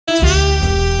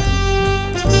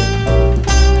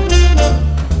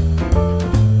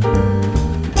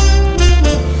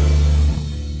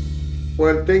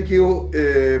Well, thank you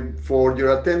for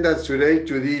your attendance today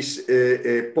to this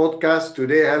podcast.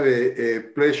 Today, I have a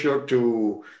pleasure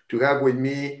to have with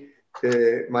me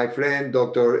my friend,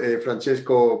 Dr.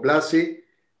 Francesco Blasi,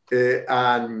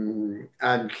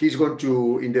 and he's going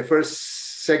to, in the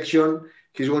first section,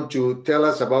 he's going to tell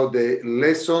us about the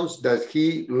lessons that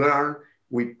he learned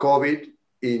with COVID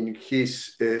in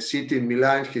his city in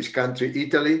Milan, his country,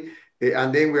 Italy,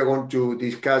 and then we're going to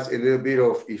discuss a little bit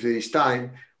of, if there is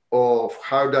time, of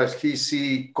how does he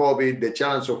see COVID, the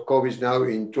challenge of COVID now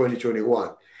in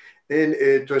 2021. And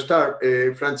to start,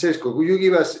 Francesco, could you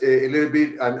give us a little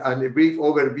bit and a brief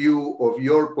overview of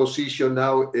your position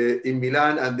now in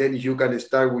Milan, and then you can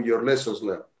start with your lessons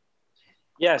learned.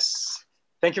 Yes,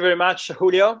 thank you very much,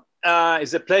 Julio.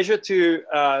 It's a pleasure to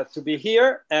be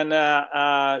here and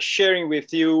sharing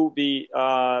with you the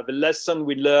lesson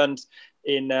we learned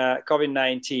in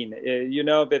COVID-19. You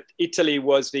know that Italy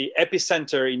was the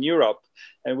epicenter in Europe,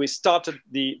 and we started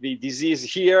the disease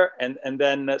here and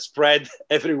then spread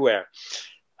everywhere.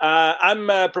 I'm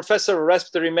a professor of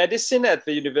respiratory medicine at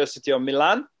the University of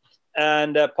Milan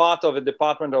and part of the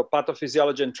Department of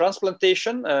Pathophysiology and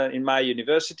Transplantation in my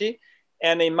university.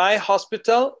 And in my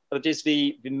hospital, that is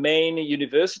the main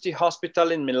university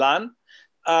hospital in Milan,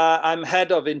 I'm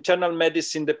head of internal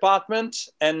medicine department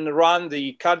and run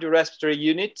the cardiorespiratory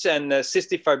unit and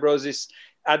cystic fibrosis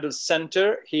adult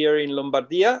center here in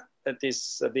Lombardia. That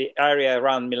is the area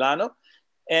around Milano.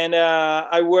 And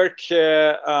I work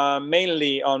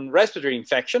mainly on respiratory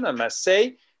infection, I must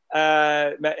say.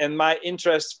 And my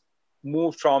interest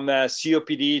moved from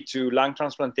COPD to lung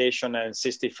transplantation and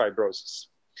cystic fibrosis.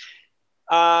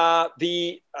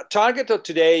 The target of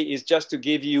today is just to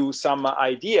give you some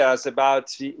ideas about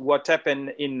what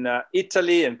happened in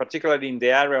Italy, and particularly in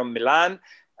the area of Milan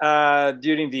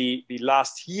during the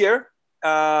last year.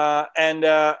 Just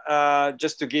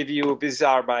to give you, these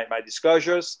are my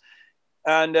disclosures.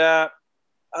 And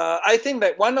I think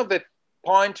that one of the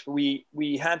points we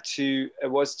had to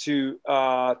was to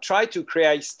try to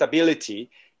create stability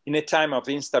in a time of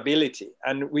instability.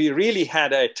 And we really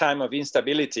had a time of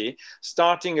instability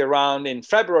starting around in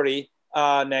February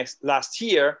last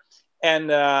year. And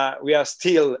we are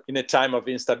still in a time of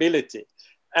instability.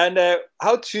 And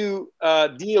how to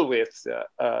deal with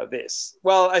this?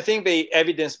 Well, I think the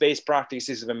evidence-based practice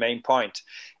is the main point.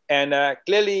 And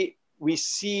clearly, we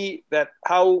see that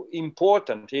how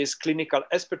important is clinical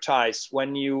expertise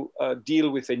when you deal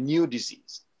with a new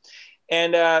disease.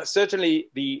 And certainly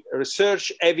the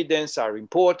research evidence are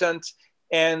important.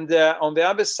 And on the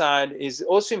other side, is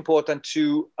also important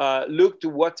to look to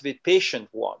what the patient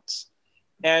wants.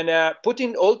 And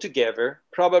putting all together,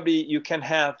 probably you can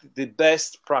have the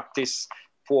best practice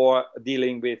for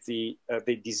dealing with the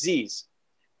disease.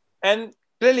 And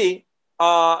clearly,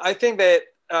 I think that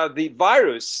the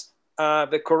virus,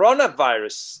 the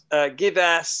coronavirus, give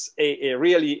us a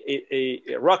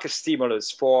rocket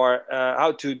stimulus for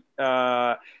how to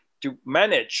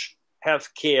manage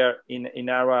healthcare in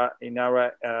our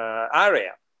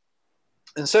area.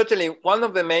 And certainly one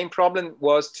of the main problems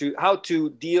was how to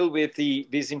deal with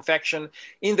this infection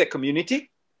in the community.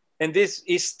 And this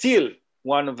is still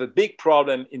one of the big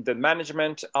problems in the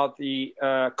management of the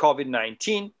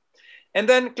COVID-19. And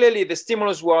then clearly the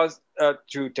stimulus was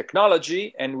to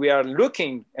technology, and we are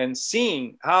looking and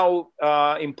seeing how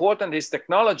important is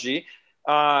technology,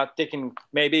 taking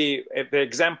maybe the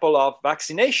example of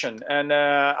vaccination, and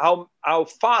how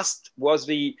fast was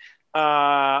the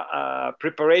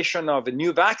preparation of the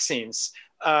new vaccines.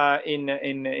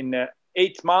 In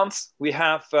 8 months, we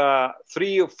have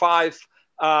 3 or 5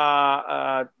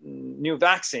 new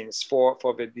vaccines for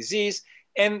the disease.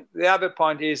 And the other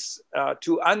point is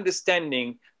to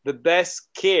understanding the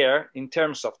best care in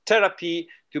terms of therapy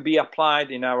to be applied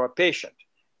in our patient.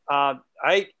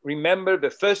 I remember the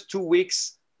first 2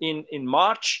 weeks in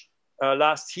March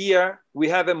last year, we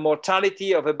have a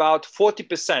mortality of about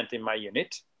 40% in my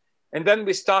unit. And then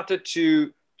we started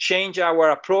to change our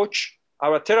approach,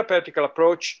 our therapeutic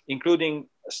approach, including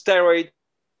steroids,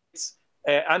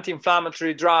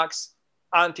 anti-inflammatory drugs,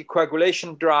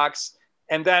 anticoagulation drugs,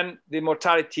 and then the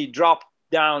mortality dropped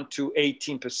down to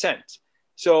 18%.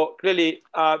 So clearly,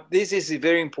 this is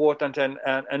very important,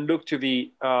 and look to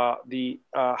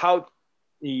how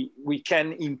we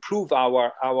can improve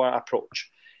our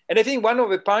approach. And I think one of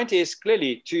the points is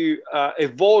clearly to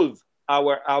evolve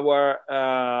our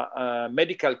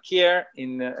medical care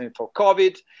for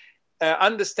COVID,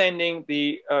 understanding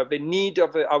the need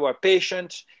of our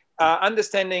patient,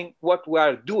 understanding what we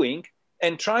are doing,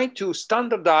 and trying to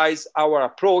standardize our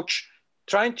approach,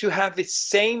 trying to have the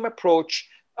same approach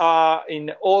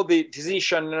in all the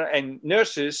physicians and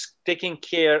nurses taking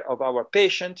care of our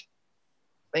patient,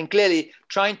 and clearly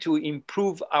trying to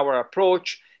improve our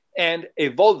approach and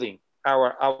evolving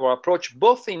our approach,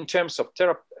 both in terms of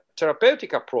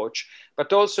therapeutic approach,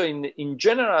 but also in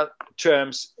general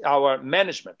terms, our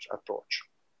management approach.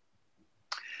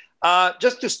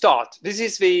 Just to start, this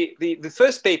is the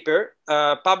first paper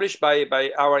published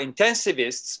by our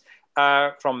intensivists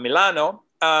from Milano,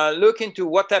 look into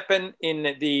what happened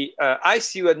in the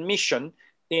ICU admission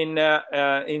in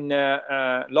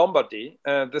Lombardy,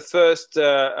 the first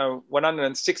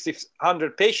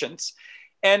 100 patients.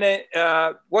 And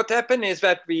what happened is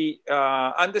that we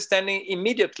understanding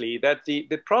immediately that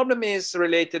the problem is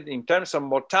related in terms of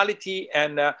mortality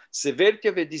and severity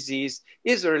of a disease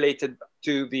is related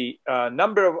to the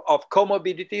number of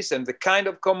comorbidities and the kind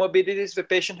of comorbidities the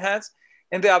patient has.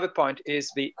 And the other point is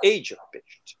the age of the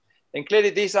patient. And clearly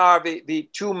these are the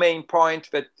two main points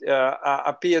that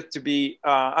appear to be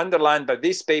underlined by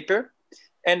this paper.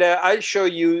 And I'll show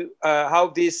you how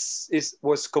this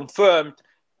was confirmed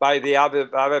by the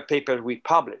other paper we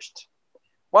published.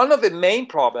 One of the main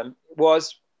problems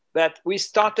was that we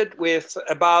started with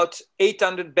about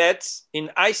 800 beds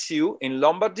in ICU in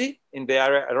Lombardy, in the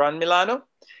area around Milano.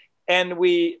 And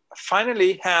we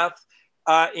finally have,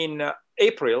 in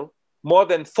April, more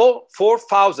than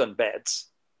 4,000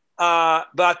 beds.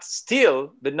 But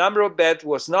still, the number of beds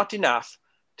was not enough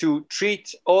to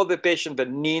treat all the patients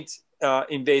that need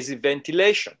invasive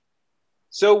ventilation.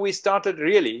 So we started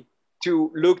really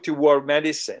to look toward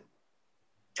medicine,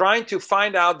 trying to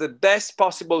find out the best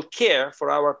possible care for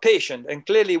our patient. And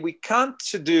clearly we can't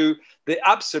do the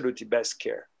absolutely best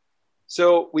care.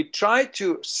 So we try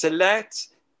to select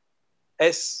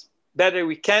as better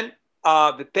we can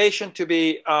the patient to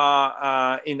be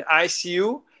in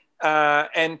ICU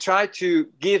and try to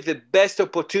give the best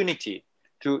opportunity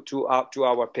to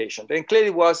our patient. And clearly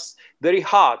it was very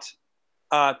hard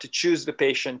to choose the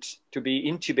patient to be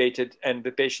intubated and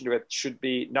the patient that should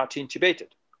be not intubated.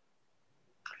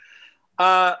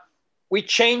 We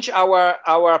changed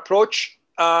our approach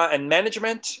and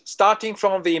management starting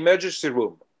from the emergency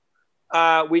room.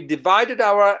 We divided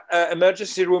our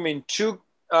emergency room in two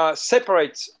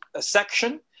separate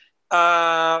sections.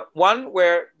 One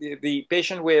where the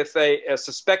patient with a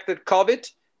suspected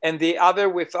COVID and the other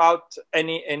without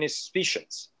any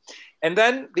suspicions. And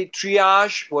then the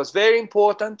triage was very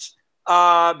important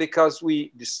because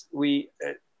we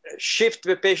shift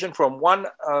the patient from one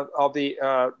of the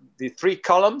three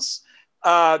columns,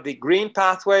 the green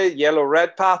pathway,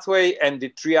 yellow-red pathway, and the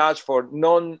triage for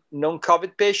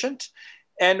non-COVID patient.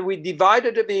 And we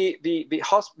divided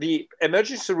the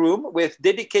emergency room with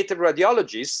dedicated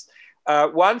radiologists,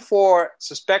 one for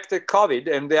suspected COVID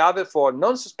and the other for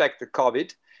non-suspected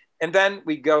COVID. And then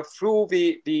we go through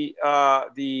the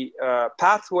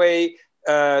pathway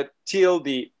till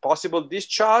the possible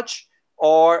discharge,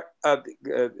 or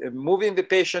moving the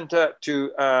patient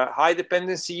to high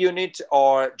dependency unit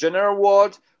or general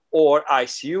ward or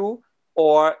ICU,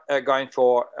 or going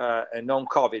for a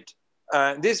non-COVID.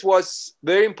 This was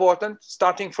very important,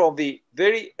 starting from the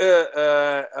very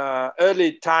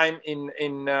early time in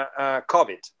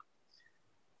COVID.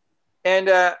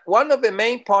 And one of the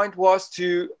main points was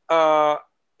to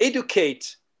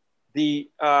educate the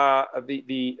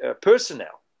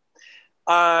personnel.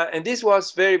 And this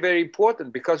was very, very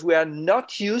important because we are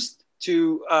not used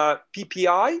to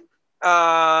PPI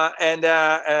and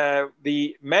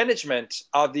the management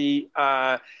of the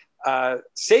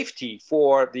safety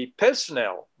for the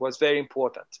personnel was very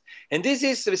important. And this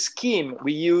is the scheme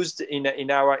we used in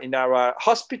our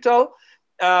hospital.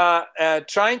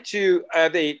 Trying to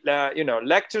have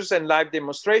lectures and live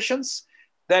demonstrations,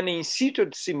 then in situ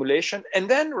simulation, and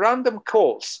then random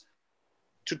calls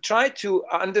to try to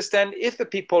understand if the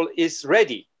people is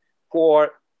ready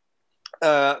for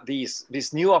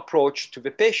this new approach to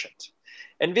the patient.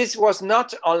 And this was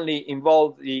not only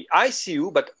involved the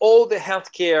ICU, but all the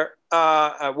healthcare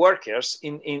workers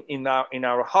in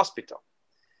our hospital.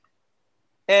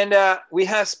 And we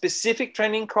have specific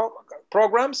training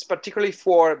programs, particularly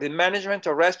for the management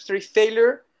of respiratory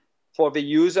failure, for the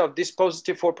use of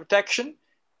dispositif for protection,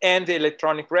 and the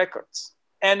electronic records.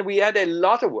 And we had a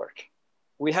lot of work.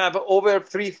 We have over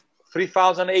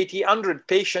 3,800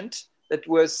 patients that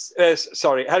was,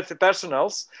 health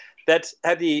personnels that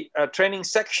had the training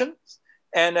sections,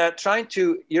 and trying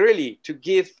to really to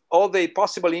give all the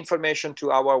possible information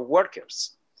to our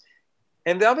workers.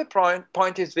 And the other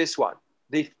point is this one,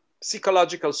 the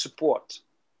psychological support.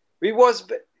 It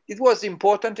was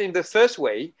important in the first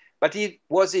wave, but it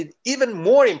was even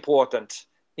more important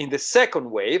in the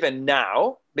second wave and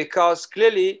now, because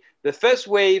clearly the first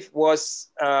wave was,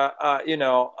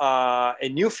 a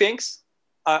new things.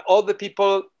 All the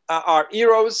people are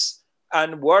heroes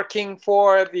and working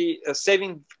for the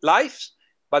saving lives.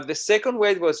 But the second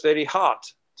wave was very hard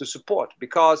to support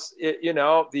because,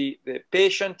 the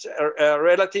patient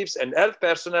relatives and health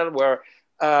personnel were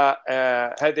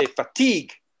had a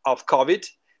fatigue of COVID,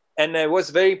 and it was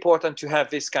very important to have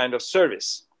this kind of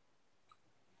service.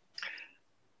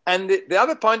 And the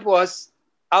other point was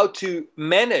how to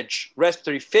manage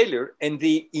respiratory failure and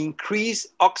the increased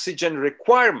oxygen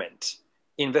requirement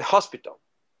in the hospital.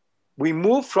 We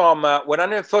moved from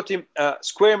 140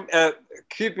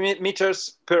 cubic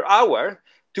meters per hour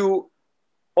to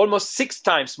almost 6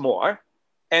 times more.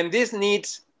 And this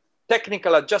needs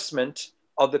technical adjustment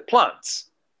of the plants.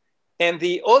 And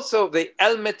also the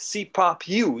helmet CPAP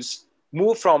use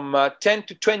moved from 10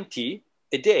 to 20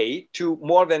 a day to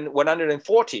more than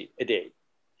 140 a day.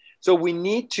 So we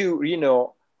need to,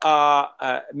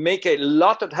 make a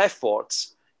lot of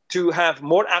efforts to have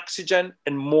more oxygen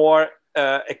and more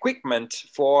equipment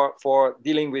for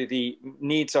dealing with the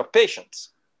needs of patients.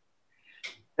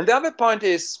 And the other point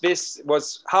is this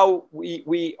was how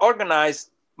we organized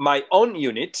my own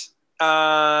unit.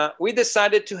 We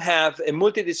decided to have a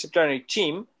multidisciplinary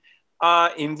team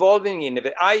involving in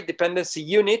the high dependency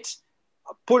unit,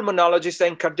 pulmonologists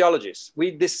and cardiologists.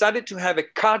 We decided to have a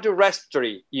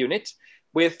cardiorespiratory unit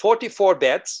with 44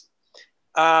 beds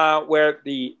where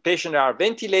the patients are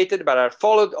ventilated but are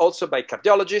followed also by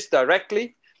cardiologists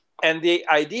directly. And the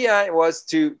idea was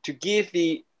to give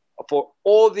for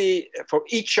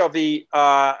each of the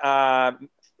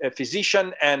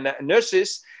physician and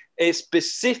nurses a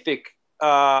specific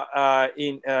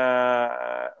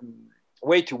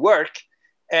way to work.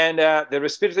 And the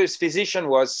respiratory physician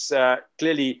was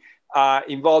clearly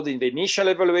involved in the initial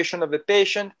evaluation of the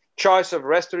patient, choice of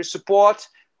respiratory support,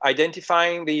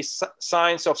 identifying the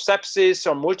signs of sepsis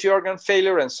or multi-organ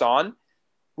failure, and so on.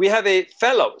 We have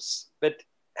fellows that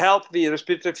help the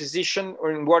respiratory physician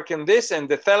in working this, and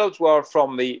the fellows were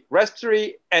from the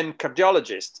respiratory and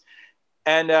cardiologist.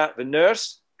 And the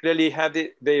nurse clearly had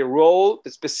the role,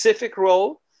 the specific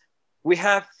role. We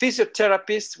have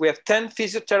physiotherapists. We have 10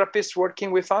 physiotherapists working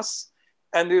with us.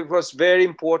 And it was very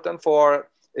important for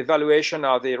evaluation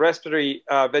of the respiratory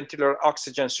ventilator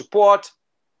oxygen support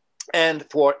and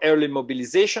for early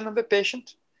mobilization of the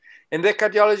patient. And the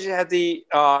cardiologist had the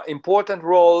important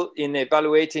role in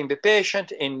evaluating the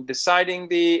patient, in deciding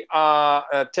the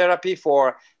therapy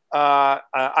for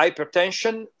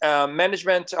hypertension,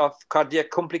 management of cardiac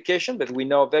complications that we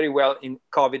know very well in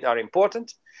COVID are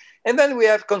important. And then we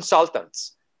have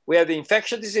consultants. We have the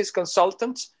infectious disease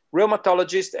consultants,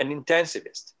 rheumatologists, and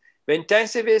intensivists. The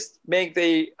intensivists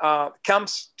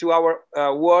comes to our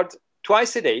ward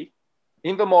twice a day,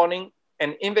 in the morning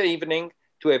and in the evening,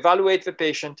 to evaluate the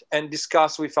patient and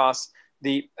discuss with us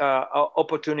the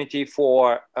opportunity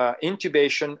for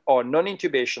intubation or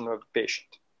non-intubation of the patient.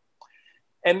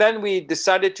 And then we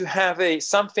decided to have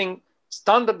something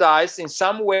standardized in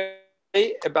some way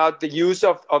about the use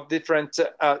of different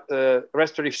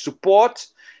respiratory support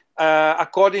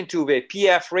according to the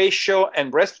PF ratio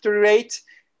and respiratory rate.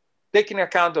 Taking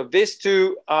account of these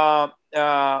two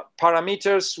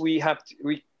parameters, we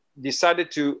decided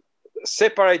to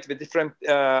separate the different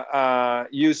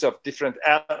use of different,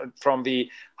 from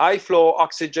the high flow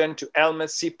oxygen to helmet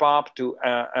CPAP to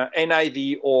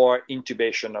NIV or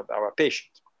intubation of our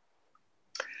patient.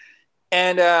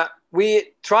 And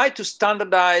we try to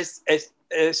standardize as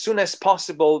soon as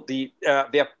possible the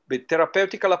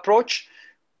therapeutical approach,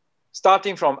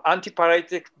 starting from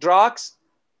antipyretic drugs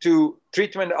to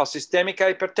treatment of systemic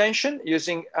hypertension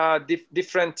using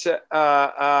different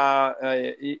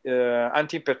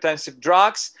antihypertensive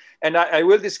drugs. And I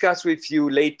will discuss with you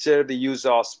later the use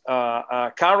of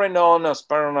carenone,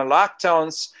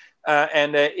 spironolactones,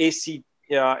 and AC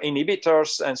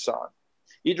inhibitors, and so on.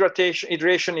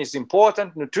 Hydration is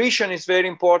important. Nutrition is very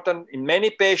important. In many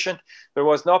patients, there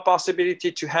was no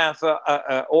possibility to have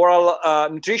oral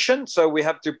nutrition, so we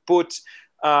have to put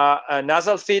a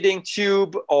nasal feeding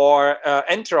tube or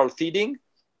enteral feeding.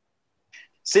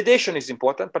 Sedation is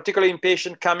important, particularly in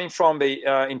patients coming from the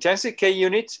intensive care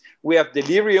unit. We have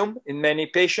delirium in many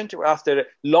patients after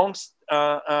long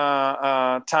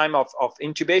time of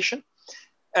intubation.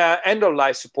 End of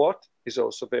life support is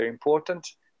also very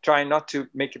important. Try not to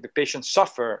make the patient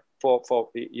suffer for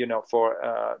the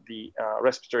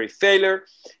respiratory failure,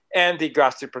 and the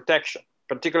gastric protection,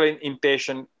 particularly in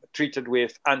patients treated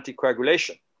with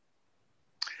anticoagulation.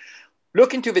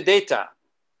 Look into the data.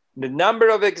 The number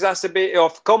of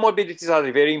comorbidities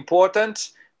are very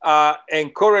important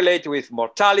and correlate with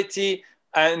mortality.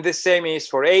 And the same is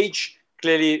for age.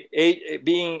 Clearly,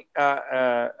 being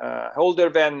older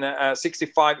than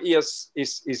 65 years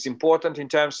is important in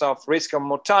terms of risk of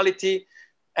mortality.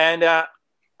 And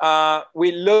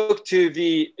we look to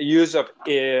the use of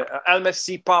helmet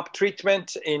CPAP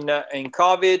treatment in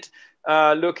COVID,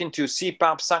 look into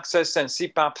CPAP success and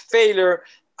CPAP failure.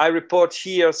 I report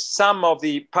here some of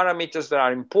the parameters that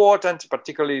are important,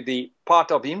 particularly the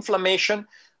part of inflammation.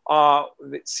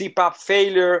 The CPAP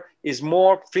failure is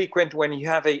more frequent when you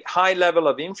have a high level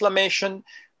of inflammation,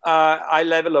 high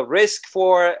level of risk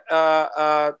for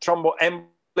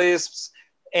thromboembolisms,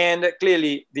 and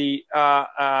clearly the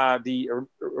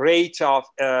rate of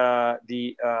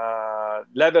the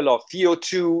level of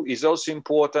VO2 is also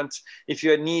important. If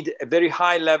you need a very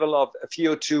high level of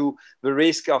VO2, the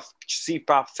risk of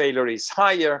CPAP failure is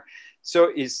higher.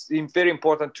 So it's very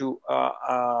important to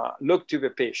look to the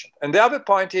patient. And the other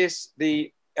point is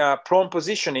the prone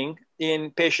positioning in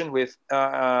patients with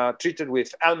treated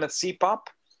with helmet CPAP.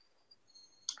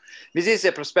 This is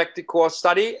a prospective cohort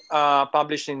study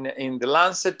published in the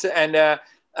Lancet, and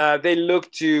they look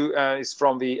to, it's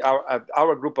from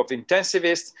our group of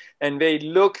intensivists, and they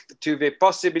look to the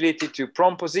possibility to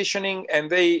prone positioning,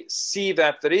 and they see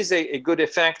that there is a good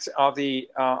effect of the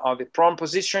prone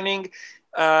positioning.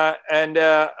 They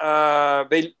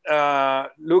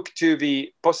look to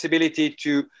the possibility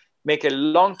to make a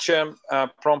long-term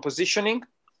prone positioning.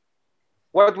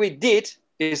 What we did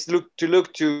is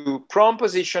look to prone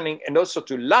positioning and also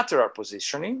to lateral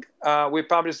positioning. We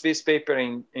published this paper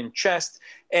in Chest,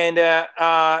 and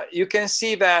you can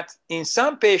see that in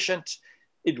some patients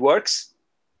it works,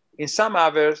 in some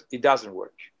others it doesn't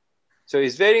work. So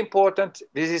it's very important.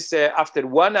 This is after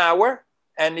 1 hour,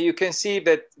 and you can see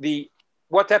that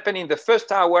what happened in the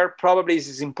first hour probably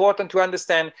is important to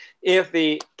understand if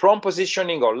the prone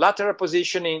positioning or lateral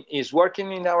positioning is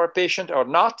working in our patient or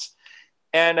not.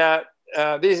 And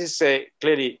this is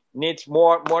clearly needs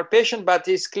more patient, but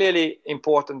it's clearly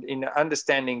important in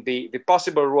understanding the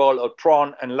possible role of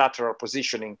prone and lateral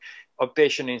positioning of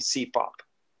patient in CPAP.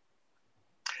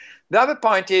 The other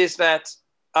point is that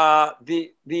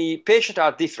the patients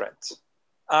are different.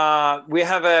 We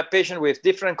have a patient with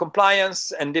different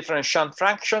compliance and different shunt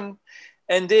fraction,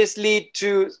 and this lead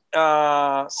to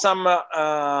some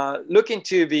look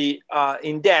into the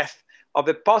in-depth of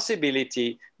the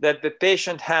possibility that the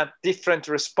patient had different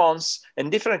response and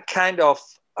different kind of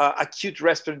acute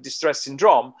respiratory distress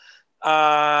syndrome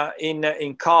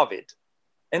in COVID.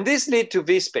 And this lead to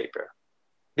this paper.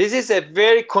 This is a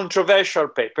very controversial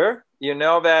paper. You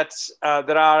know that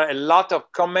there are a lot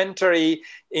of commentary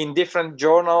in different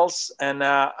journals, and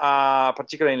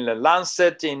particularly in the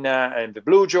Lancet, in the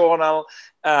Blue Journal,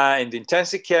 in the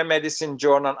Intensive Care Medicine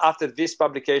Journal, after this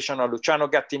publication of Luciano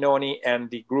Gattinoni and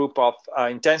the group of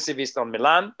intensivists on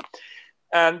Milan.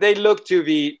 And they look to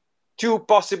the two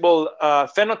possible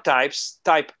phenotypes,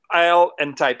 type L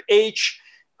and type H.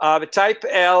 The type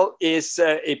L is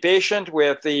a patient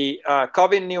with the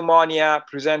COVID pneumonia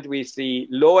present with the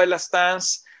low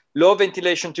elastance, low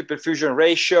ventilation to perfusion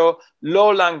ratio, low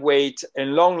lung weight,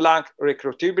 and long lung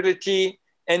recruitability.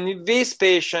 And in this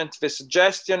patient, the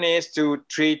suggestion is to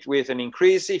treat with an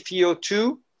increased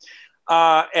VO2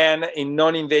 and in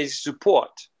non-invasive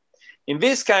support. In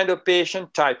this kind of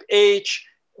patient, type H,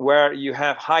 where you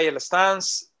have high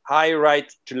elastance, high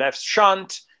right to left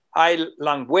shunt, high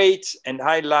lung weight and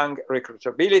high lung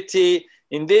recruitability.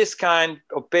 In this kind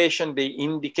of patient, the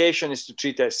indication is to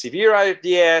treat a severe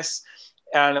IRDS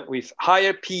and with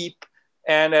higher PEEP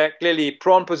and clearly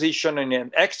prone position and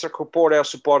an extracorporeal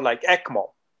support like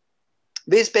ECMO.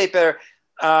 This paper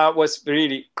was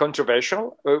really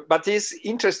controversial, but it's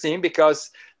interesting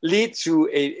because leads to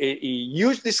a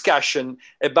huge discussion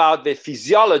about the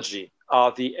physiology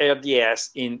of the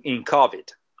IRDS in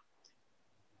COVID.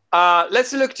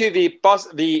 Let's look to the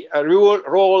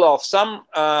role of some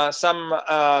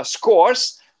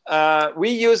scores. We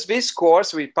use these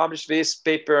scores. We published this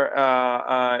paper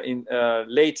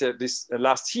later this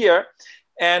last year,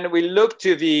 and we look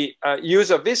to the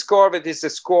use of this score. That is a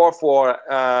score for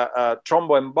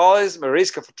thromboembolism, a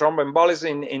risk of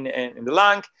thromboembolism in the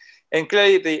lung. And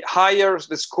clearly, the higher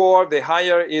the score, the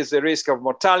higher is the risk of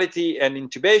mortality and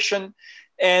intubation.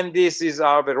 And this is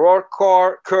our Rohr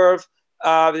curve.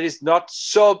 It is not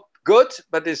so good,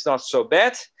 but it's not so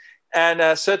bad. And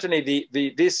certainly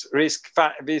this risk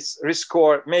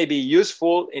score may be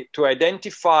useful to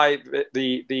identify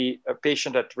the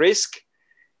patient at risk.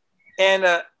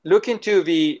 And look into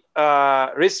the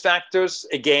risk factors.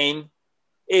 Again,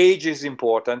 age is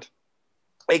important.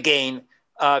 Again,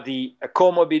 the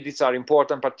comorbidities are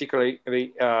important, particularly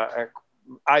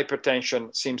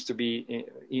hypertension seems to be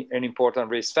an important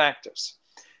risk factors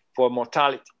for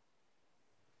mortality.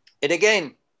 And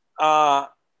again,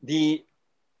 the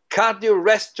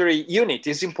cardiorespiratory unit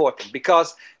is important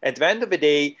because at the end of the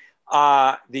day,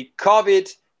 the COVID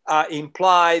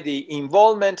imply the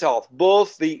involvement of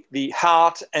both the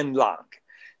heart and lung.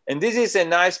 And this is a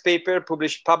nice paper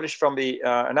published from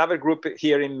another group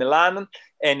here in Milan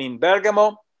and in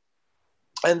Bergamo.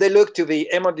 And they looked to the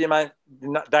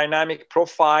hemodynamic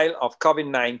profile of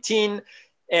COVID-19,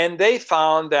 and they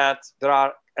found that there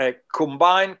are a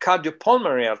combined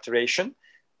cardiopulmonary alteration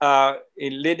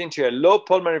leading to a low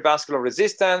pulmonary vascular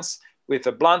resistance with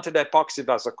a blunted hypoxic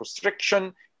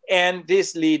vasoconstriction, and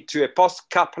this lead to a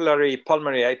post-capillary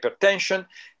pulmonary hypertension.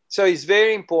 So it's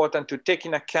very important to take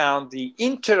in account the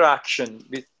interaction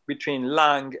between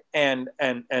lung and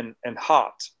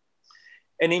heart.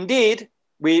 And indeed,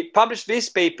 we published this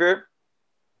paper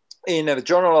in the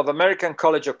Journal of American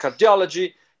College of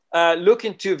Cardiology,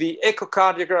 looking to the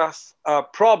echocardiograph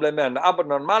problem and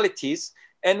abnormalities.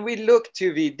 And we looked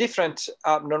to the different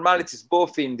abnormalities,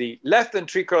 both in the left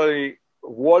ventricular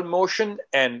wall motion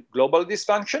and global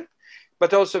dysfunction,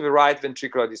 but also the right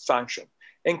ventricular dysfunction.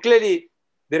 And clearly,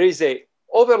 there is an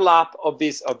overlap of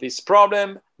this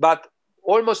problem, but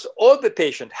almost all the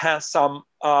patient has some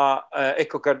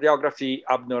echocardiography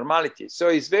abnormalities. So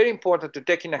it's very important to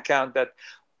take in account that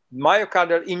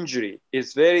myocardial injury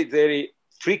is very, very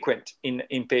frequent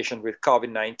in patients with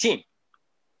COVID-19.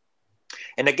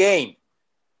 And again,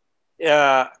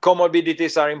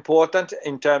 comorbidities are important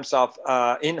in terms of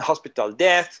in-hospital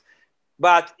death,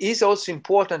 but it's also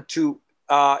important to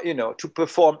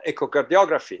perform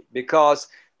echocardiography, because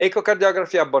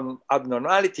echocardiography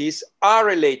abnormalities are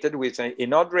related with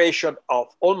an odd ratio of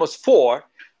almost 4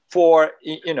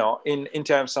 in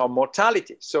terms of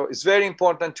mortality. So it's very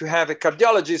important to have a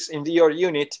cardiologist in your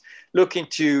unit looking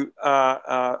to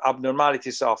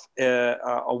abnormalities of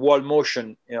wall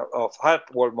motion, of heart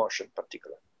wall motion in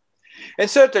particular. And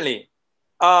certainly,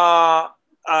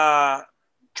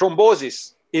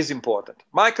 thrombosis is important.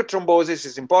 Microthrombosis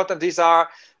is important. These are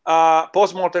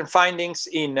post-mortem findings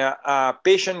in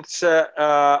patients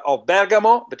of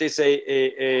Bergamo, that is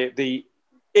the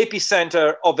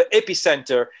epicenter of the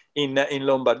epicenter in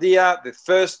Lombardia. The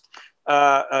first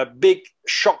big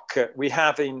shock we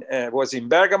have was in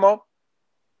Bergamo.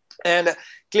 And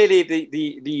clearly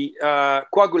the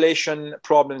coagulation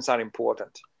problems are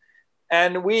important.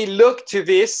 And we look to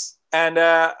this, and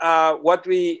what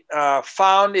we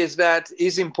found is that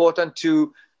it's important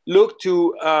to look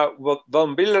to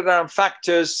von Willebrand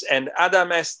factors and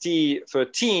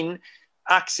ADAM-ST13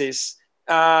 axis,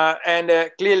 and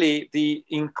clearly the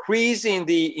increase in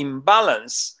the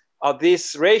imbalance of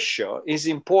this ratio is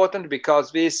important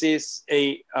because this is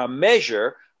a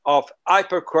measure of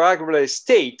hypercoagulable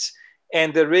state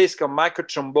and the risk of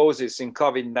microthrombosis in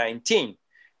COVID-19.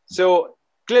 So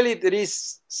clearly there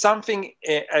is something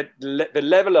at the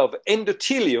level of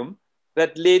endothelium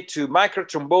that lead to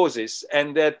microthrombosis,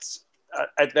 and that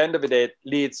at the end of the day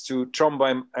leads to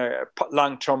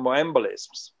lung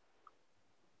thromboembolisms.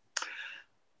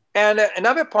 And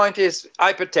another point is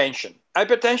hypertension.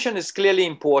 Hypertension is clearly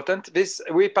important.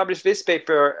 We published this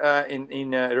paper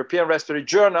in European Respiratory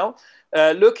Journal,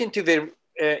 looking to the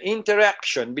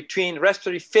interaction between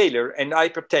respiratory failure and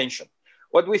hypertension.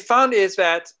 What we found is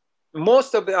that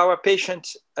most of our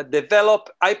patients develop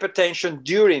hypertension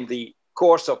during the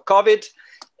course of COVID,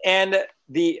 and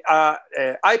the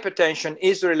hypertension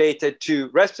is related to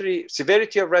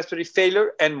severity of respiratory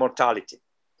failure and mortality.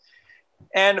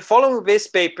 And following this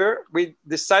paper, we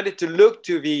decided to look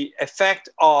to the effect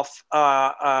of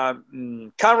carenone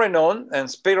and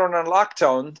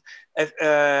spironolactone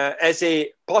as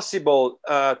a possible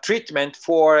treatment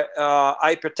for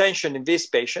hypertension in this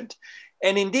patient.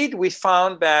 And indeed, we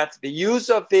found that the use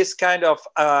of this kind of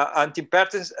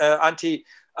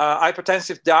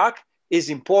antihypertensive drug is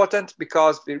important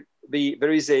because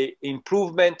there is an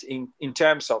improvement in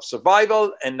terms of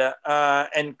survival, and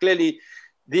clearly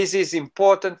this is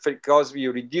important because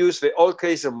you reduce the all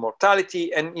case of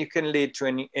mortality, and you can lead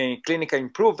to a clinical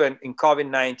improvement in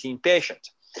COVID-19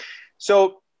 patients.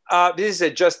 So this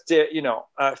is just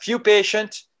a few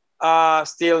patients.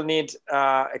 Still need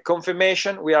a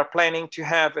confirmation. We are planning to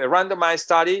have a randomized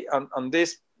study on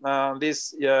this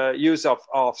use of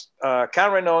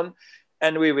carenone,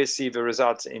 and we will see the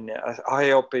results I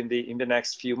hope in the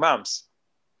next few months.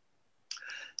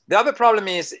 The other problem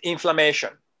is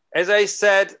inflammation. As I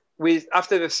said,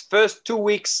 after the first 2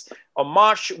 weeks of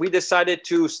March, we decided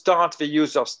to start the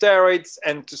use of steroids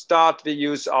and to start the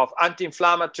use of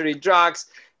anti-inflammatory drugs.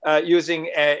 using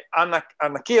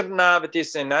anakinra, that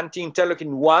is an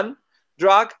anti-interleukin-1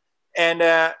 drug.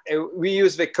 And we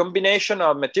use the combination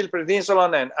of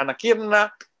methylprednisolone and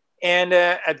anakinra. And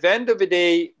at the end of the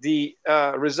day, the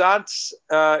results,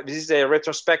 this is a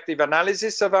retrospective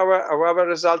analysis of our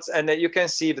results. And you can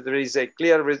see that there is a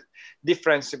clear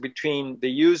difference between the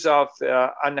use of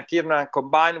anakinra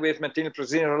combined with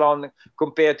methylprednisolone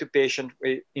compared to patients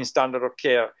in standard of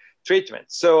care treatment.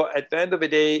 So at the end of the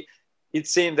day, it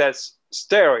seems that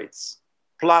steroids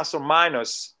plus or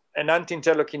minus an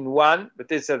anti-interleukin-1,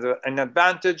 that is an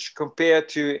advantage compared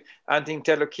to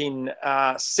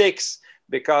anti-interleukin-6,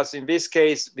 because in this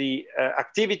case, the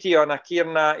activity on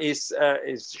anakinra is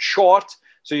short,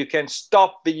 so you can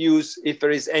stop the use if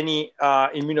there is any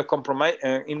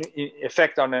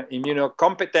effect on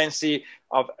immunocompetency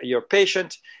of your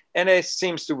patient, and it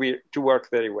seems to work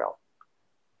very well.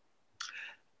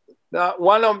 Now,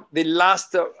 one of the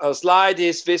last slide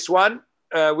is this one.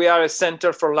 We are a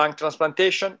center for lung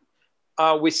transplantation.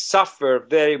 We suffer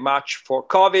very much for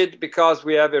COVID because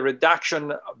we have a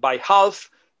reduction by half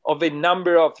of the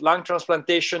number of lung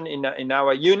transplantation in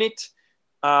our unit.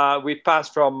 We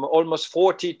passed from almost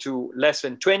 40 to less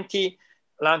than 20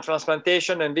 lung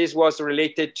transplantation, and this was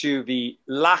related to the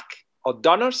lack of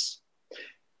donors.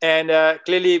 And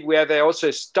clearly, we have also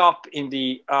a stop in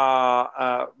the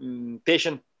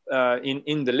patient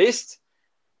in the list,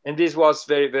 and this was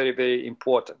very, very, very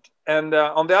important. And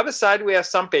on the other side, we have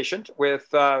some patients with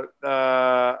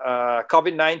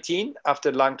COVID-19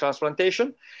 after lung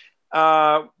transplantation.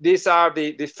 These are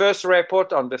the first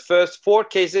report on the first 4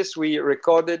 cases we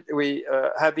recorded, we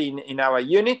have in our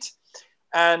unit.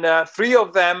 And 3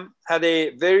 of them had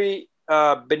a very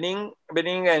benign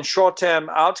and short-term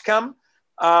outcome.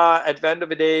 At the end of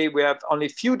the day, we have only a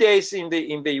few days in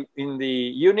the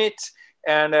unit,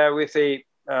 and with a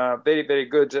very, very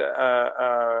good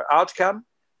outcome.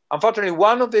 Unfortunately,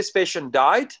 one of these patients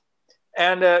died,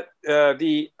 and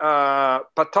the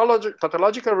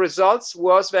pathological results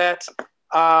was that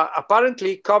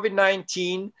apparently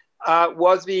COVID-19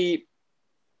 was the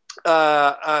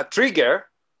trigger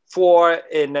for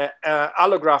an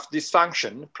allograft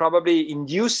dysfunction, probably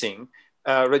inducing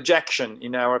rejection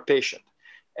in our patient.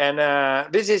 And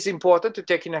this is important to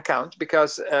take in account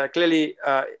because clearly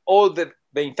all the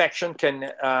infection can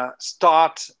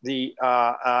start the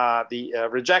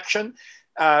rejection,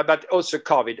 but also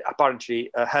COVID apparently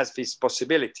has this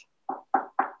possibility.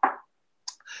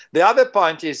 The other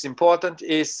point is important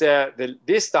is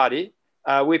this study.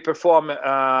 We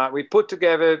put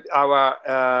together our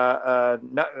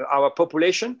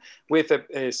population with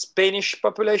a Spanish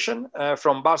population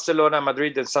from Barcelona,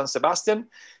 Madrid, and San Sebastian,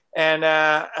 and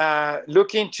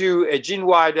look into a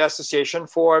gene-wide association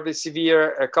for the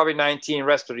severe COVID-19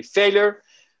 respiratory failure.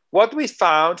 What we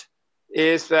found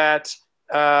is that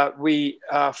we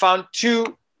found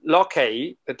 2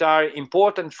 loci that are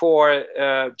important for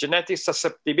genetic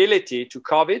susceptibility to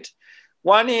COVID.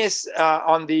 One is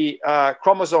on the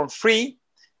chromosome 3,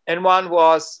 and one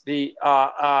was the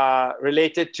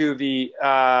related to the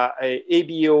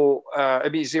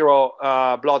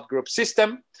AB0 blood group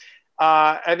system.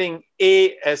 Having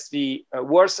A as the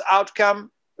worst outcome,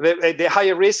 the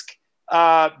higher risk,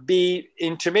 B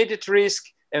intermediate risk,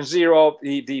 and 0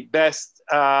 the best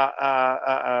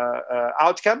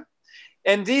outcome.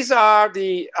 And these are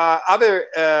the other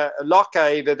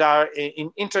loci that are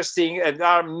interesting and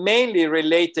are mainly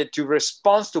related to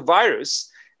response to virus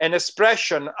and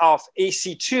expression of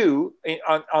AC2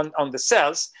 on the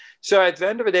cells. So at the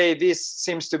end of the day, this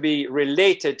seems to be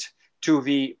related to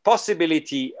the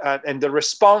possibility and the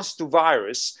response to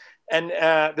virus. And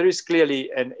there is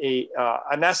clearly an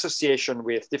association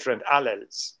with different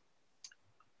alleles.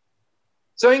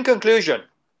 So in conclusion,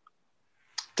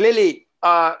 clearly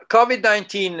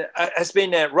COVID-19 has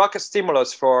been a rocket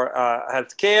stimulus for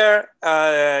healthcare,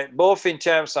 both in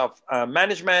terms of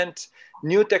management,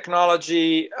 new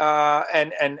technology,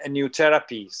 and new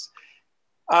therapies.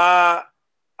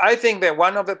 I think that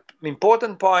one of the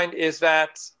important points is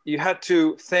that you have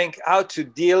to think how to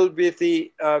deal with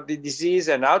the disease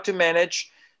and how to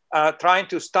manage, trying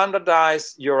to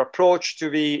standardize your approach to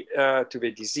the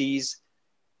disease.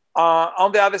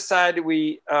 On the other side,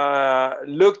 we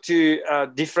look to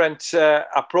different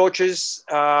approaches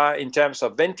in terms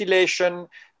of ventilation,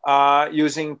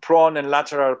 using prone and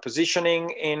lateral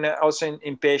positioning also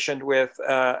in patients with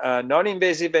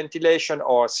non-invasive ventilation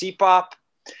or CPAP.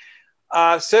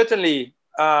 Certainly,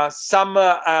 some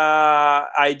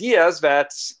ideas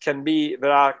that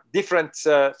there are different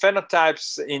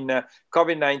phenotypes in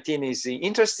COVID-19 is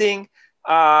interesting.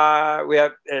 We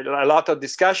have a lot of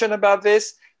discussion about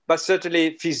this, but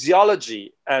certainly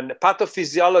physiology and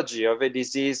pathophysiology of a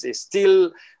disease is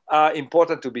still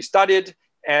important to be studied,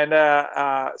 and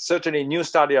certainly new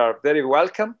studies are very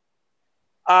welcome.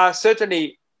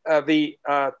 Certainly the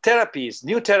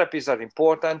new therapies are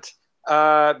important.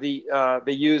 The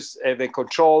use, the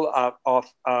control of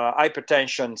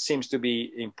hypertension seems to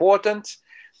be important.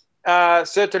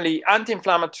 Certainly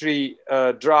anti-inflammatory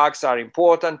drugs are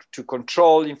important to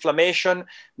control inflammation,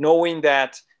 knowing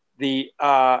that the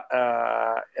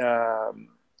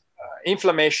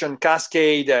inflammation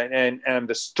cascade and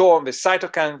the storm, the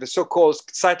cytokine, the so-called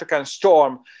cytokine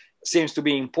storm, seems to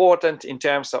be important in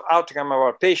terms of outcome of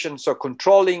our patients. So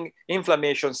controlling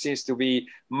inflammation seems to be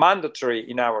mandatory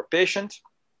in our patients.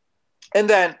 And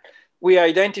then we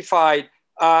identified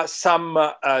some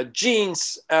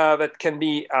genes that can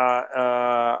be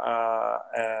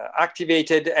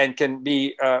activated and can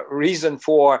be reason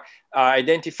for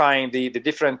identifying the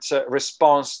different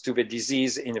response to the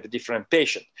disease in a different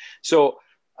patient. So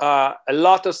a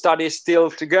lot of studies still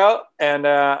to go,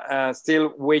 and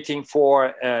still waiting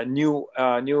for new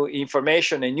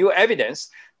information and new evidence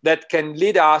that can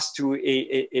lead us to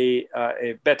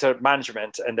a better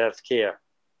management and health care.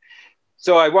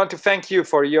 So I want to thank you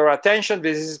for your attention.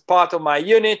 This is part of my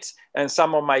unit and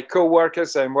some of my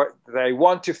co-workers, and I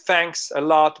want to thank a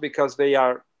lot because they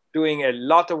are doing a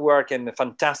lot of work and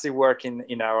fantastic work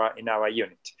in our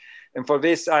unit. And for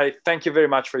this, I thank you very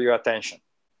much for your attention.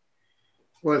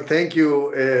 Well, thank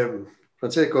you,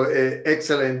 Francesco.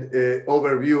 Excellent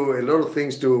overview. A lot of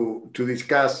things to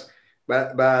discuss,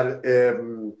 but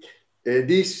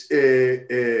this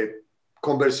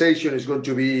conversation is going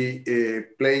to be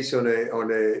placed on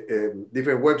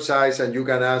different websites, and you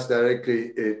can ask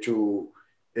directly to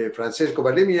Francesco.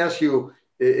 But let me ask you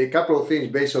a couple of things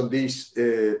based on this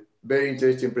very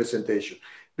interesting presentation.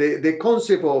 The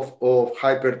concept of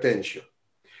hypertension.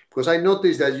 Because I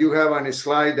noticed that you have on a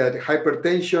slide that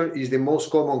hypertension is the most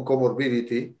common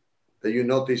comorbidity that you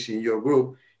notice in your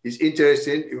group. It's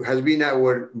interesting. It has been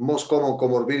our most common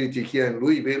comorbidity here in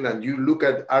Louisville, and you look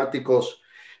at articles.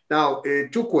 Now,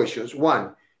 two questions.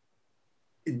 One,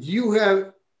 do you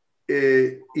have,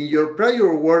 in your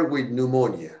prior work with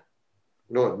pneumonia,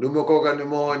 pneumococcal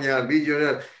pneumonia,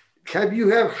 Legionella, have you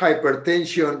have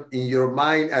hypertension in your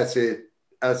mind as a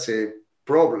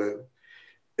problem?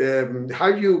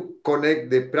 How do you connect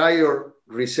the prior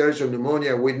research on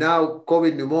pneumonia with now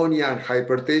COVID pneumonia and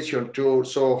hypertension to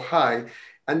so high?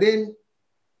 And then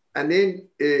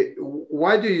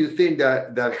why do you think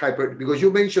that because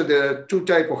you mentioned there are two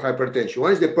types of hypertension.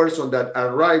 One is the person that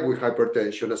arrived with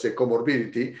hypertension as a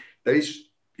comorbidity, that is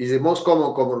the most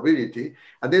common comorbidity,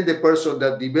 and then the person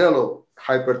that developed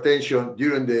hypertension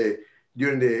during the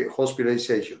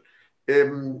hospitalization.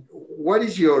 What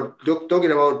is your,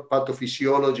 talking about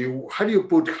pathophysiology, how do you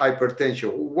put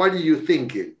hypertension? What are you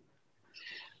thinking?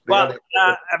 Well,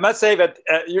 I must say that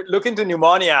you look into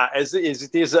pneumonia as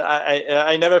it is.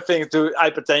 I never think to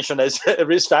hypertension as a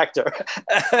risk factor.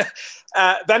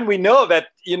 Then we know that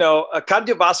a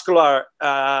cardiovascular,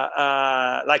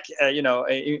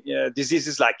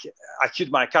 diseases like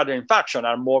acute myocardial infarction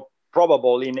are more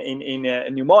probable in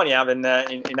pneumonia than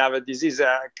in other diseases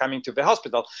coming to the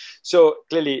hospital. So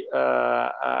clearly,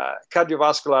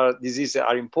 cardiovascular diseases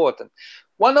are important.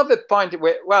 One of the points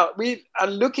we are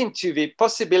looking to the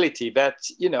possibility that,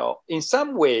 in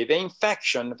some way, the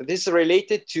infection that is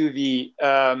related to the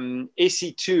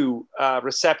AC2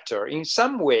 receptor in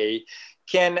some way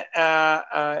can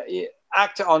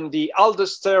act on the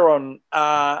aldosterone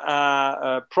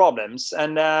problems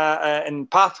and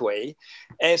pathway.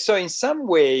 And so in some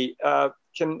way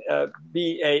can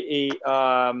be a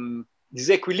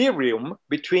disequilibrium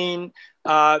between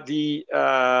the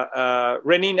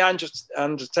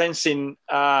renin-angiotensin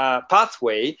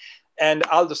pathway and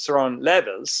aldosterone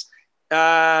levels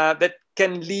that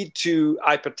can lead to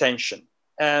hypertension.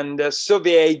 And so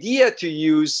the idea to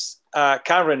use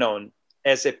canrenone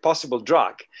as a possible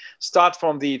drug start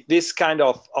from this kind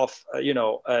of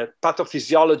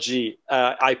pathophysiology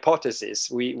hypothesis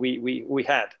we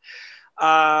had.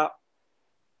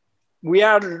 We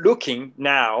are looking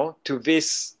now to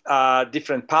these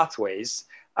different pathways.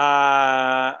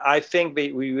 I think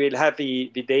we will have the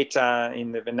data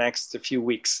in the next few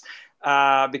weeks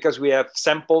because we have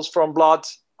samples from blood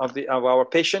of our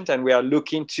patient, and we are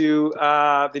looking to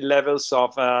the levels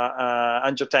of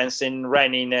angiotensin,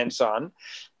 renin, and so on,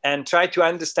 and try to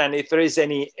understand if there is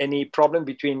any problem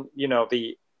between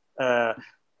the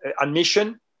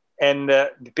admission and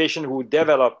the patient who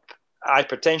develop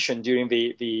hypertension during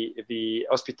the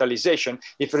hospitalization,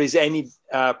 if there is any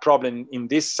problem in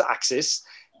this axis,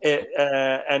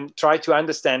 and try to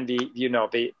understand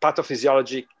the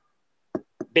pathophysiologic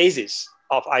basis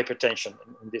of hypertension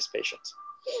in these patients.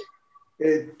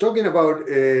 Talking about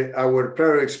our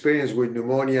prior experience with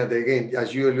pneumonia, again,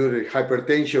 as you alluded,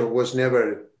 hypertension was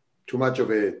never too much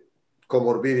of a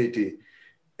comorbidity.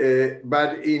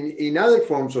 But in other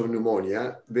forms of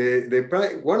pneumonia,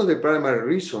 one of the primary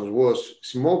reasons was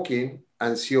smoking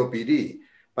and COPD.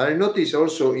 But I noticed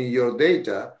also in your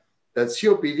data that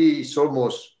COPD is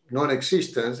almost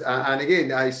non-existent. And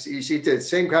again, I see the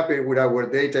same happened with our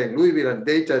data in Louisville and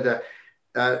data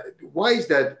that why is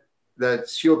that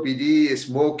COPD,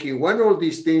 smoking, one of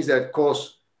these things that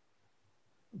cause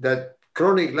that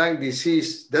chronic lung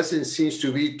disease doesn't seem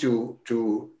to be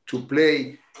to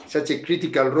play such a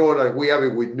critical role as we have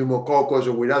it with pneumococcus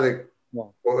or with other,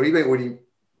 or even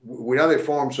with other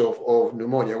forms of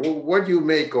pneumonia. What do you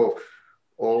make of this?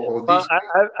 Well,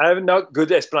 I have no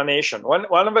good explanation.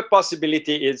 One of the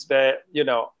possibility is that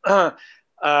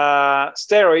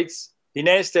steroids,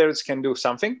 inhaled steroids, can do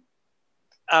something.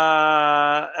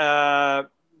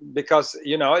 Because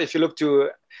if you look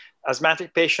to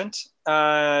asthmatic patients,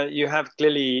 you have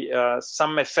clearly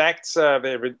some effects. They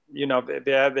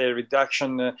have the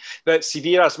reduction. But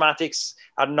severe asthmatics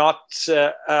are not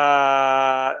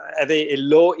have a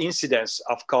low incidence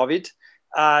of COVID,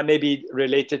 maybe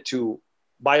related to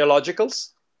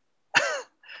biologicals,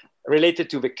 related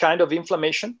to the kind of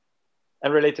inflammation,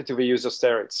 and related to the use of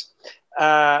steroids.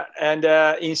 And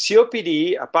in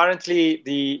COPD, apparently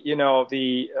the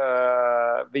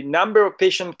number of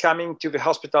patients coming to the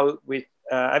hospital with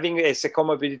having a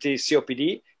comorbidity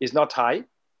COPD is not high.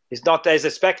 It's not as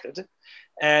expected.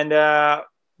 And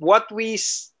what we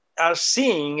are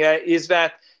seeing is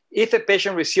that if a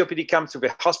patient with COPD comes to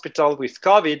the hospital with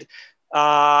COVID,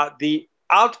 the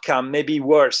outcome may be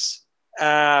worse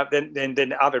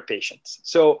than other patients.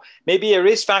 So maybe a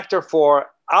risk factor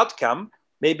for outcome,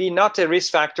 maybe not a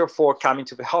risk factor for coming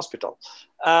to the hospital.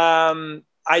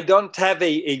 I don't have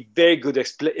a very good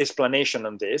explanation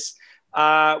on this.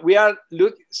 We are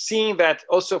seeing that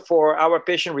also for our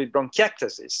patient with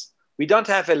bronchiectasis. We don't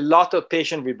have a lot of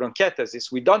patients with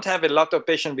bronchiectasis. We don't have a lot of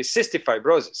patients with cystic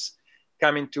fibrosis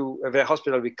coming to the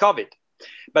hospital with COVID.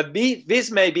 But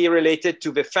this may be related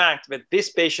to the fact that these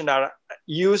patients are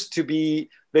used to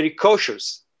be very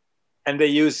cautious, and they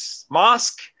use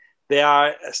masks. They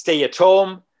are stay at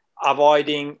home,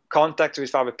 avoiding contact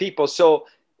with other people. So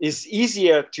it's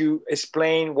easier to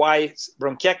explain why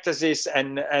bronchiectasis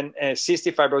and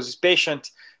cystic fibrosis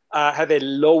patients have a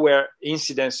lower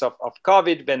incidence of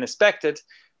COVID than expected.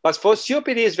 But for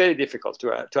COPD, it's very difficult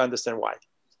to understand why.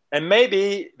 And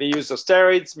maybe the use of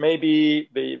steroids, maybe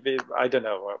I don't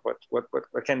know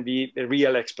what can be the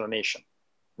real explanation.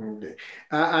 Okay.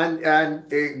 And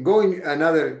going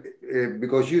another,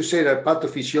 because you say that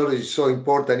pathophysiology is so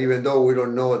important, even though we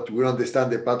don't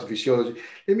understand the pathophysiology.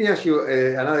 Let me ask you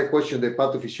another question, the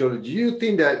pathophysiology. Do you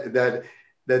think that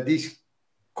this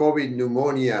COVID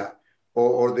pneumonia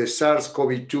or the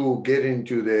SARS-CoV-2 getting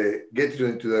into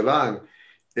the lung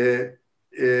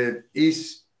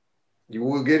you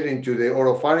will get into the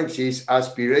oropharynx, is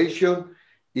aspiration,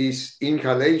 is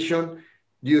inhalation?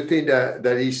 Do you think that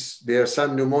there are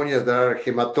some pneumonias that are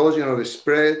hematogenic or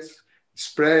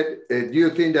spread? Do you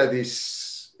think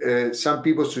that some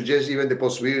people suggest even the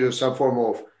possibility of some form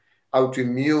of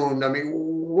autoimmune? I mean,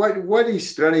 what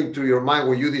is running through your mind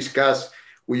when you discuss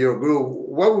with your group?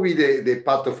 What would be the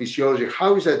pathophysiology?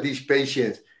 How is that these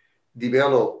patients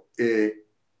develop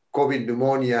COVID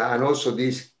pneumonia, and also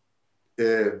this,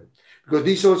 because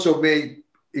this also may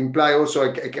imply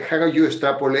also how you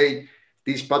extrapolate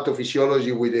this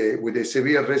pathophysiology with a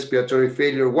severe respiratory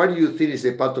failure. What do you think is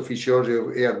the pathophysiology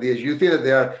of ARDS? You think that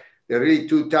there are really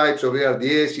two types of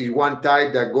ARDS? Is one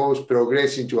type that goes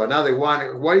progressing to another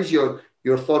one? What is your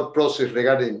thought process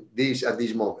regarding this at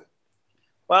this moment?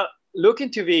 Well, look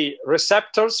into the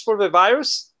receptors for the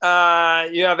virus.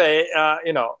 You have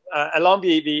along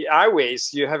the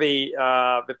airways, you have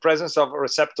the presence of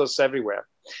receptors everywhere.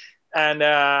 And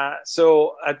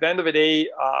so at the end of the day,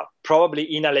 probably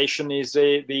inhalation is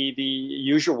the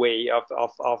usual way of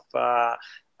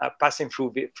passing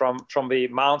through from the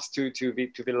mouth to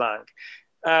the lung.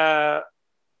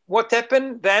 What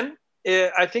happened then,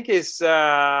 I think, is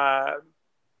a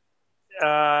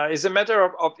matter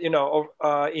of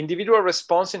individual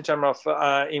response in terms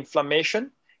of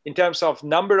inflammation, in terms of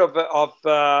number of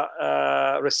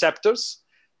receptors.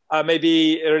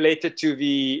 Maybe related to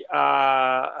the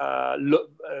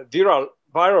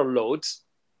viral loads.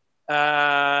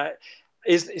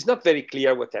 It's not very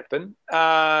clear what happened.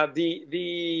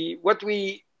 What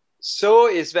we saw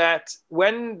is that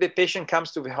when the patient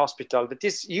comes to the hospital, that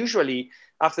is usually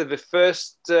after the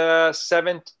first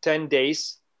 7 to 10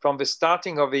 days from the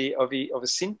starting of the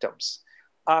symptoms,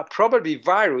 probably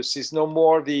virus is no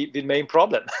more the main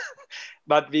problem,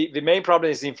 but the main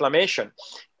problem is inflammation.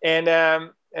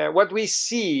 And what we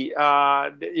see,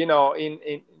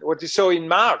 in what we saw in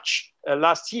March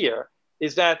last year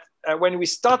is that when we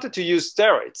started to use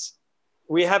steroids,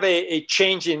 we have a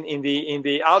change in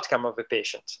the outcome of the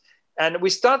patient. And we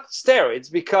start steroids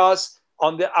because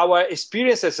our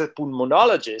experience as a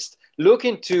pulmonologist, look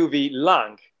into the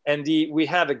lung, and we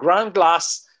have a ground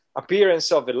glass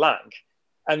appearance of the lung.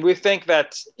 And we think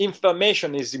that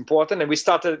inflammation is important, and we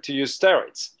started to use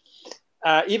steroids.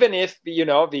 Even if,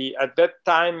 at that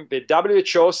time, the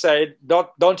WHO said,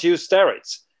 don't use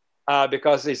steroids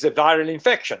because it's a viral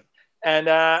infection. And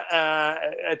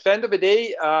at the end of the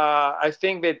day, I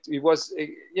think that it was,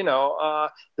 the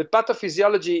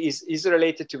pathophysiology is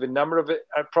related to the number of,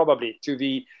 probably to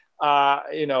the,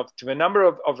 to the number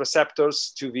of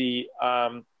receptors, to the,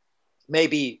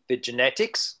 maybe the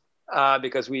genetics,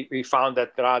 because we found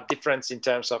that there are differences in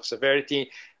terms of severity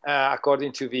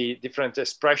according to the different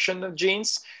expression of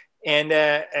genes. And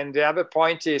the other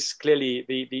point is clearly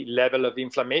the level of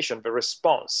inflammation, the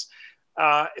response.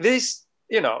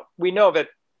 We know that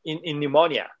in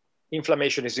pneumonia,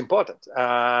 inflammation is important.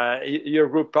 Your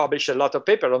group published a lot of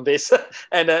paper on this,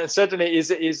 and certainly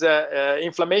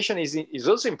inflammation is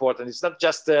also important. It's not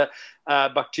just a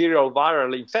bacterial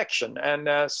viral infection.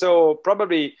 And so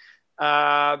probably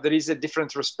there is a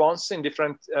different response in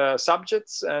different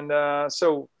subjects. And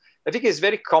so I think it's a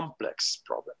very complex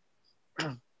problem.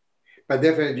 But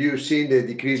definitely you've seen the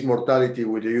decreased mortality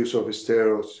with the use of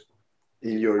steroids.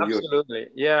 Absolutely,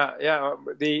 yeah.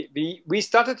 We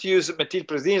started to use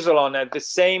methylprednisolone at the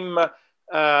same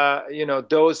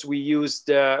dose we used.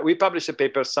 We published a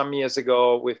paper some years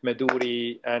ago with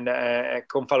Meduri and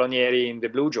Confalonieri in the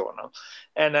Blue Journal,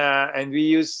 and we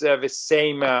used the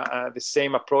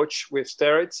same approach with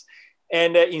steroids.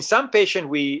 And in some patients,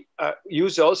 we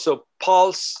use also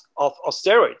pulse of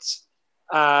steroids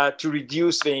to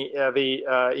reduce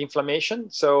the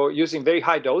inflammation. So using very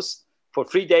high dose for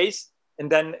 3 days. And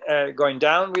then going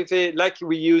down with it, like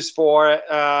we use for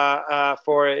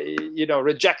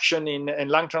rejection in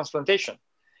lung transplantation,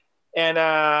 and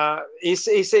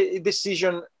it's a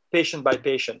decision patient by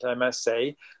patient, I must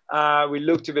say. We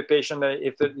look to the patient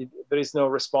if there is no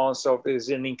response or there is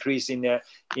an increase in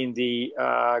the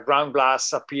ground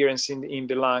glass appearance in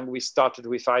the lung. We started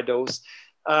with high dose.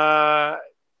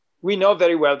 We know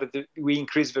very well that we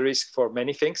increase the risk for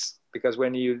many things, because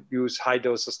when you use high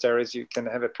dose of steroids, you can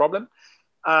have a problem.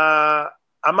 I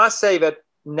must say that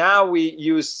now we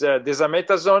use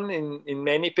dexamethasone in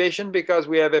many patients because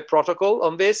we have a protocol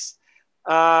on this.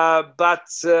 But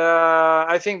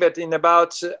I think that in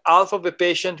about half of the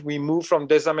patient, we move from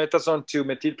dexamethasone to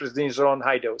methylprednisolone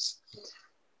high dose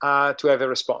to have a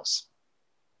response.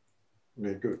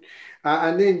 Very good.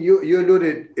 And then you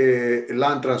alluded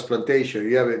lung transplantation.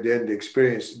 You have then the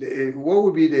experience. What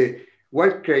would be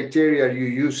what criteria are you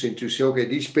using to say, okay,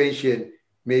 this patient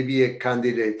may be a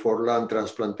candidate for lung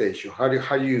transplantation? How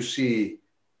do you see?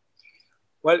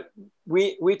 Well,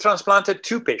 we transplanted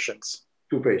 2 patients.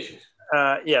 2 patients.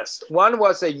 Yes, one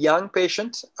was a young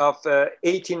patient of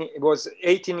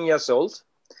 18 years old.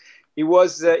 He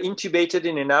was intubated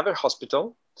in another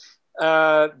hospital.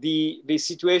 The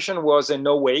situation was a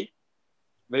no way.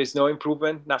 There is no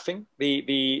improvement, nothing.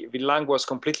 The lung was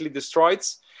completely destroyed.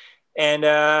 And the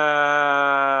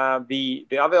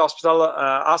other hospital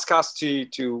asked us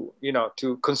to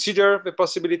consider the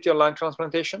possibility of lung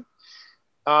transplantation.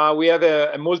 We have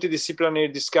a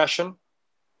multidisciplinary discussion,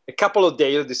 a couple of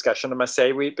days of discussion, I must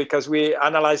say, because we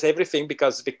analyzed everything,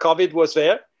 because the COVID was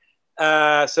there.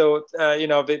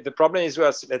 The problem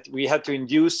was that we had to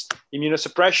induce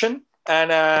immunosuppression.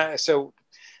 And so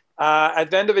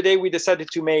at the end of the day, we decided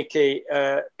to make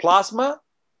a plasma,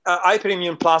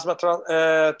 hyperimmune plasma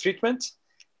treatment.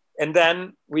 And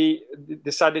then we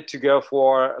decided to go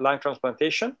for lung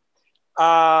transplantation.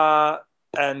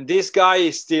 And this guy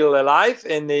is still alive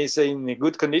and is in a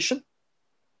good condition.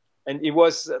 And he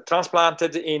was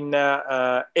transplanted in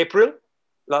April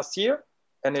last year,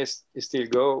 and it still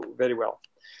go very well.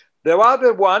 The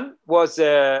other one was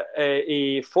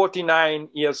a 49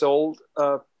 years old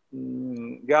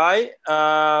guy.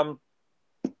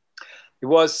 He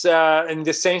was in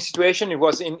the same situation. He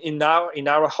was in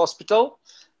our hospital.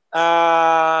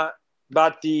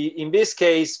 But in this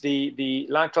case, the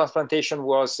lung transplantation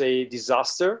was a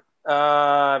disaster.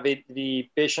 The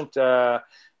patient,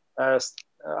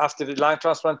 after the lung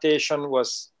transplantation,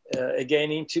 was again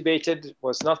intubated. It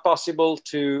was not possible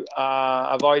to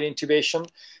avoid intubation,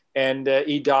 and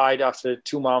he died after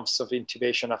 2 months of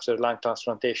intubation after lung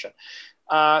transplantation.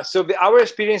 So our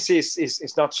experience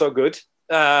is not so good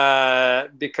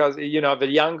because the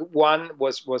young one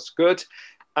was good.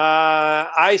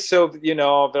 I saw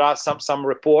there are some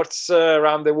reports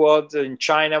around the world. In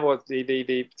China,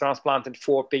 they transplanted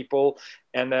 4 people,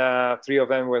 and 3 of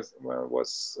them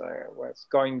was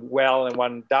going well, and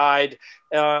 1 died.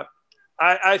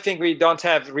 I think we don't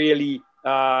have really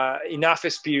enough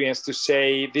experience to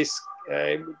say this.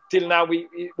 Till now,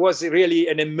 it was really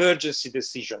an emergency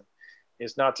decision.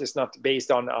 It's not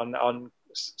based on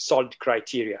solid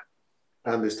criteria.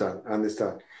 Understand.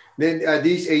 Then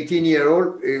this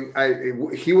 18-year-old,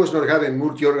 he was not having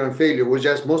multi-organ failure. It was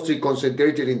just mostly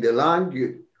concentrated in the lung.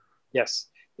 Yes.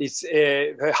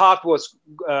 The heart was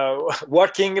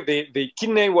working, the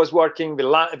kidney was working,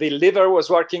 the liver was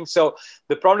working. So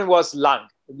the problem was lung.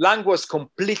 Lung was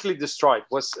completely destroyed.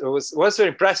 Was very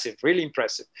impressive, really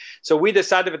impressive. So we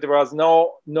decided that there was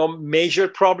no major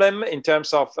problem in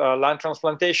terms of lung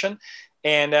transplantation,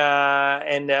 and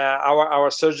our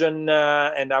surgeon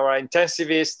and our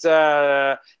intensivist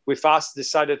with us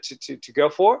decided to go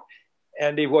for,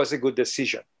 and it was a good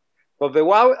decision. But the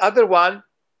other one,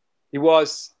 he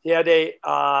had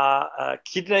a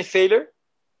kidney failure,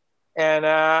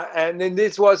 and then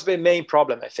this was the main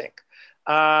problem, I think,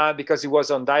 because he was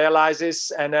on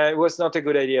dialysis, and it was not a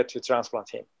good idea to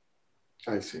transplant him.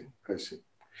 I see.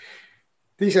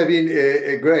 These have been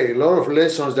great. A lot of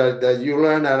lessons that you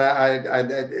learn, and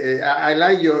I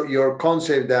like your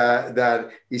concept that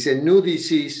it's a new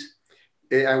disease,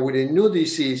 and with a new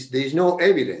disease, there's no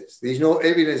evidence. There's no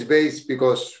evidence based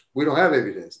because we don't have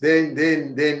evidence. Then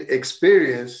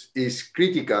experience is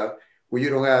critical when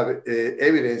you don't have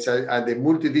evidence, and the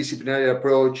multidisciplinary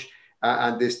approach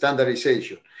and the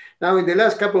standardization. Now, in the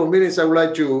last couple of minutes, I would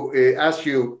like to ask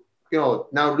you,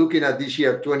 now looking at this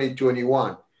year,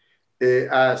 2021,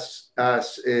 as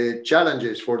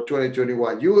challenges for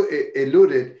 2021, you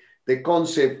alluded the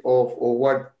concept of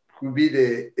what would be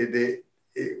the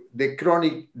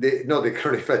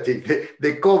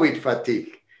COVID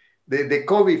fatigue. The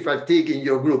COVID fatigue in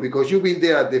your group, because you've been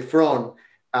there at the front,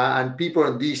 and people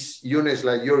in these units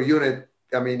like your unit,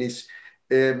 I mean, it's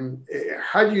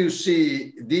how do you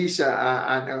see this,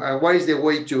 and what is the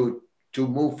way to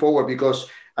move forward? Because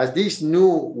as these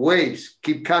new waves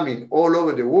keep coming all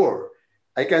over the world,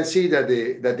 I can see that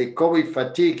the COVID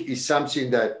fatigue is something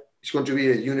that is going to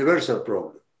be a universal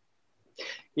problem.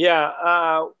 Yeah,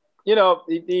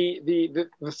 the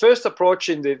first approach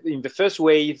in the first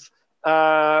wave,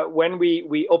 when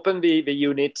we opened the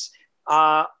unit,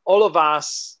 all of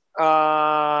us,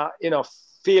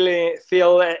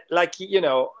 feel like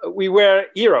we were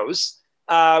heroes.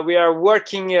 We are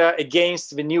working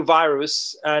against the new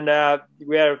virus, and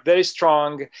we are very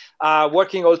strong,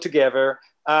 working all together.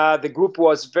 The group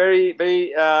was very,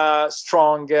 very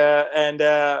strong, and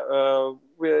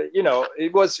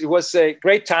it was a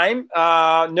great time.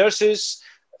 Nurses,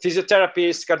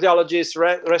 physiotherapists, cardiologists,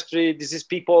 respiratory disease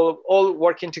people, all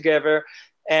working together.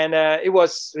 And it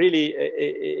was really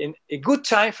a good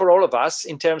time for all of us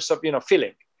in terms of,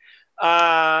 feeling.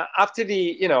 After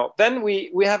then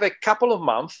we have a couple of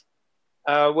months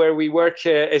where we work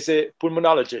as a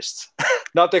pulmonologist,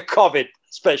 not a COVID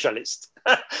specialist.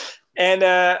 And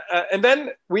then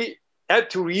we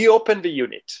had to reopen the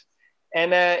unit.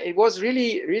 And it was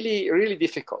really, really, really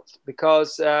difficult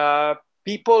because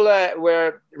people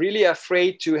were really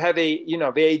afraid to have the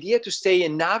idea to stay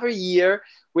another year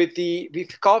with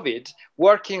COVID,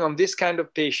 working on this kind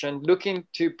of patient, looking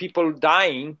to people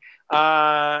dying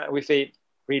with a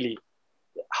really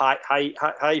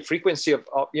high frequency of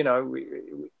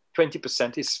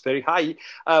 20% is very high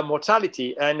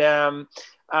mortality, and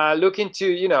looking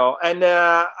to and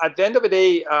at the end of the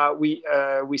day,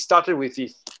 we started with the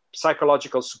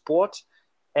psychological support.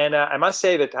 And I must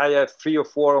say that I have 3 or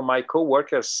 4 of my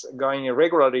co-workers going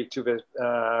regularly to the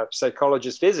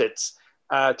psychologist visits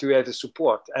to have the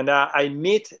support. And I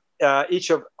meet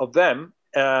each of them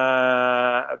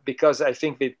because I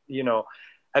think that,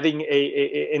 having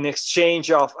an exchange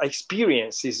of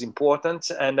experience is important.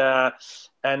 And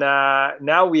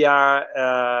now we are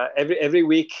every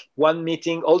week, one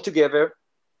meeting all together,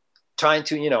 trying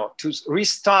to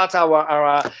restart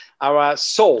our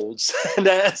souls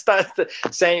and start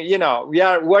saying, we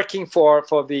are working for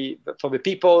the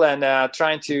people, and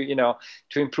trying to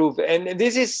improve. And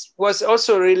this was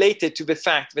also related to the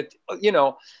fact that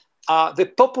the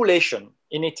population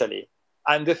in Italy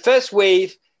and the first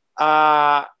wave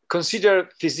consider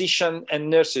physicians and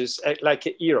nurses like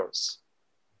heroes.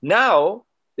 Now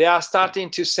they are starting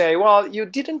to say, well, you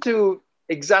didn't do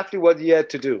exactly what you had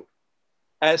to do.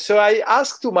 And so I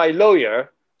asked to my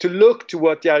lawyer to look to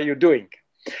what are you doing.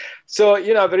 So,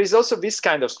 you know, there is also this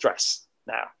kind of stress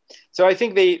now. So I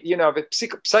think the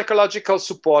psychological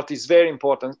support is very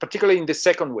important, particularly in the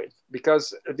second wave,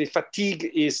 because the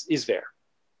fatigue is there.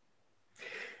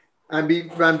 And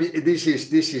this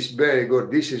is very good.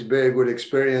 This is very good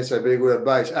experience and very good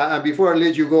advice. And before I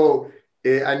let you go,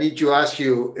 I need to ask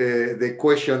you the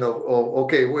question of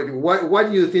okay, what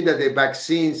do you think that the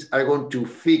vaccines are going to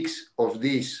fix of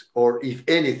this, or if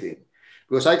anything?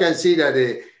 Because I can see that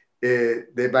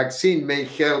the vaccine may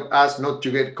help us not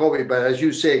to get COVID, but as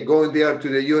you say, going there to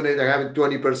the unit and having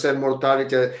 20%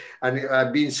 mortality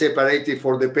and being separated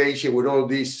for the patient with all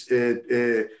these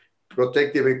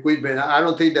protective equipment, I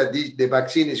don't think that the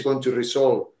vaccine is going to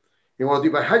resolve.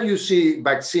 But how do you see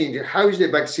vaccine? How is the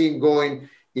vaccine going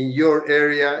in your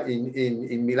area,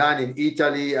 in Milan, in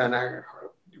Italy, and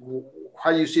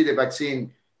how do you see the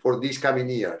vaccine for these coming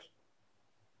years?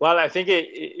 Well, I think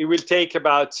it will take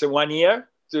about 1 year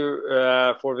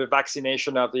for the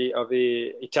vaccination of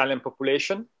the Italian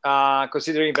population,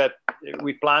 considering that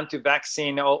we plan to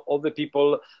vaccinate all the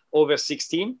people over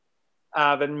 16.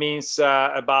 That means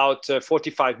about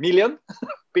 45 million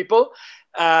people.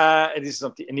 It is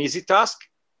not an easy task.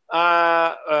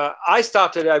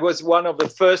 I was one of the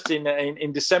first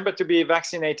in December to be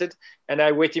vaccinated, and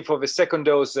I'm waiting for the second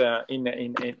dose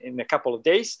in a couple of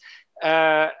days.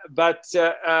 But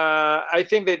I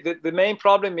think that the main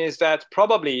problem is that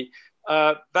probably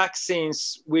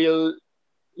vaccines will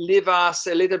leave us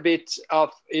a little bit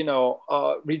of,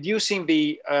 reducing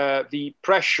the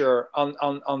pressure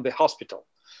on the hospital.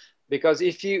 Because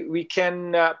if we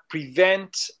can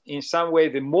prevent in some way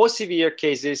the more severe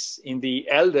cases in the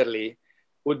elderly,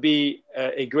 would be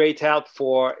a great help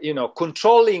for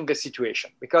controlling the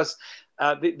situation. Because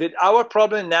our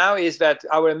problem now is that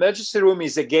our emergency room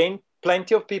is again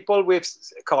plenty of people with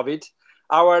COVID.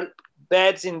 Our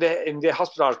beds in the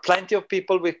hospital are plenty of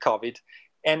people with COVID,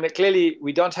 and clearly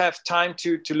we don't have time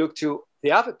to look to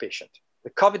the other patient,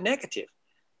 the COVID negative.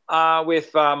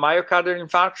 With myocardial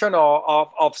infarction or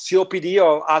of COPD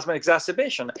or asthma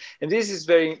exacerbation. And this is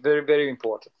very, very, very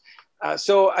important.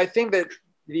 So I think that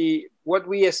what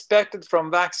we expected from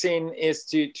vaccine is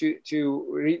to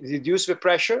reduce the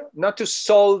pressure, not to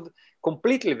solve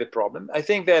completely the problem. I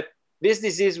think that this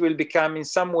disease will become in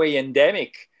some way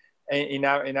endemic in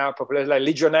our population, like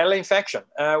Legionella infection.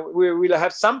 We will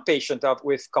have some patients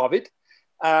with COVID,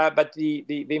 but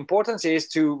the importance is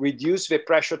to reduce the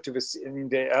pressure to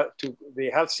the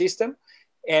health system,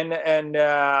 and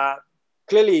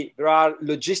clearly there are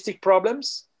logistic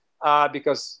problems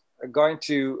because going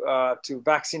to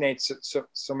vaccinate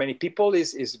so many people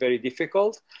is very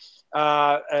difficult.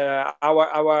 Our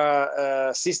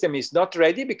system is not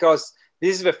ready because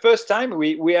this is the first time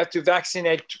we have to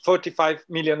vaccinate 45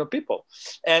 million of people,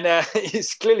 and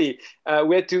it's clearly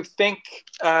we have to think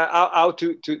how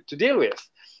to deal with.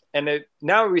 And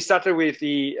now we started with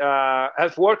the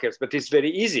health workers, but it's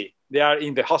very easy. They are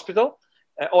in the hospital,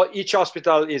 or each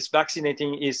hospital is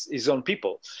vaccinating its own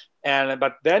people.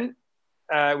 But then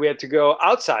we had to go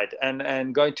outside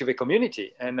and go into the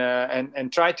community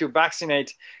and try to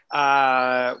vaccinate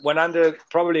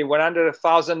probably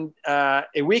 100,000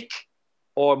 a week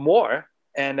or more.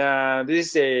 And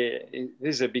this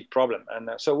is a big problem.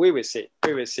 And so we will see,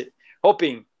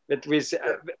 hoping that will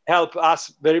help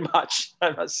us very much,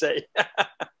 I must say.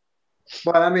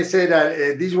 Well, let me say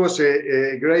that this was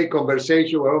a great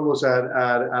conversation. We're almost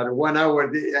at 1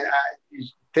 hour.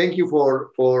 Thank you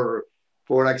for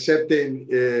accepting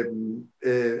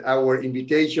our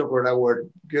invitation for our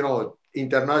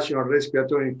International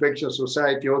Respiratory Infection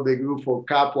Society, all the group for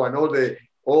CAPO, and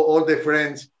all the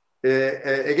friends.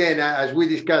 Again, as we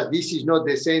discussed, this is not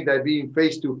the same that being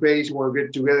face to face when we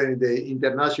get together in the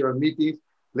international meetings.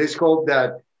 Let's hope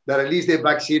that at least the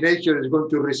vaccination is going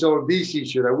to resolve this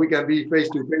issue, that we can be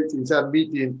face-to-face in some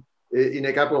meeting in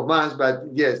a couple of months. But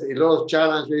yes, a lot of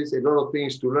challenges, a lot of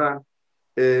things to learn.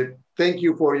 Thank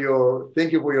you for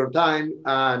your time,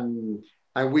 and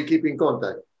we keep in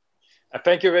contact.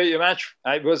 Thank you very much.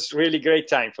 It was really great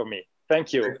time for me.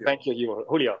 Thank you. Thank you,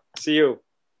 Julio. See you.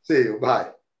 See you. Bye.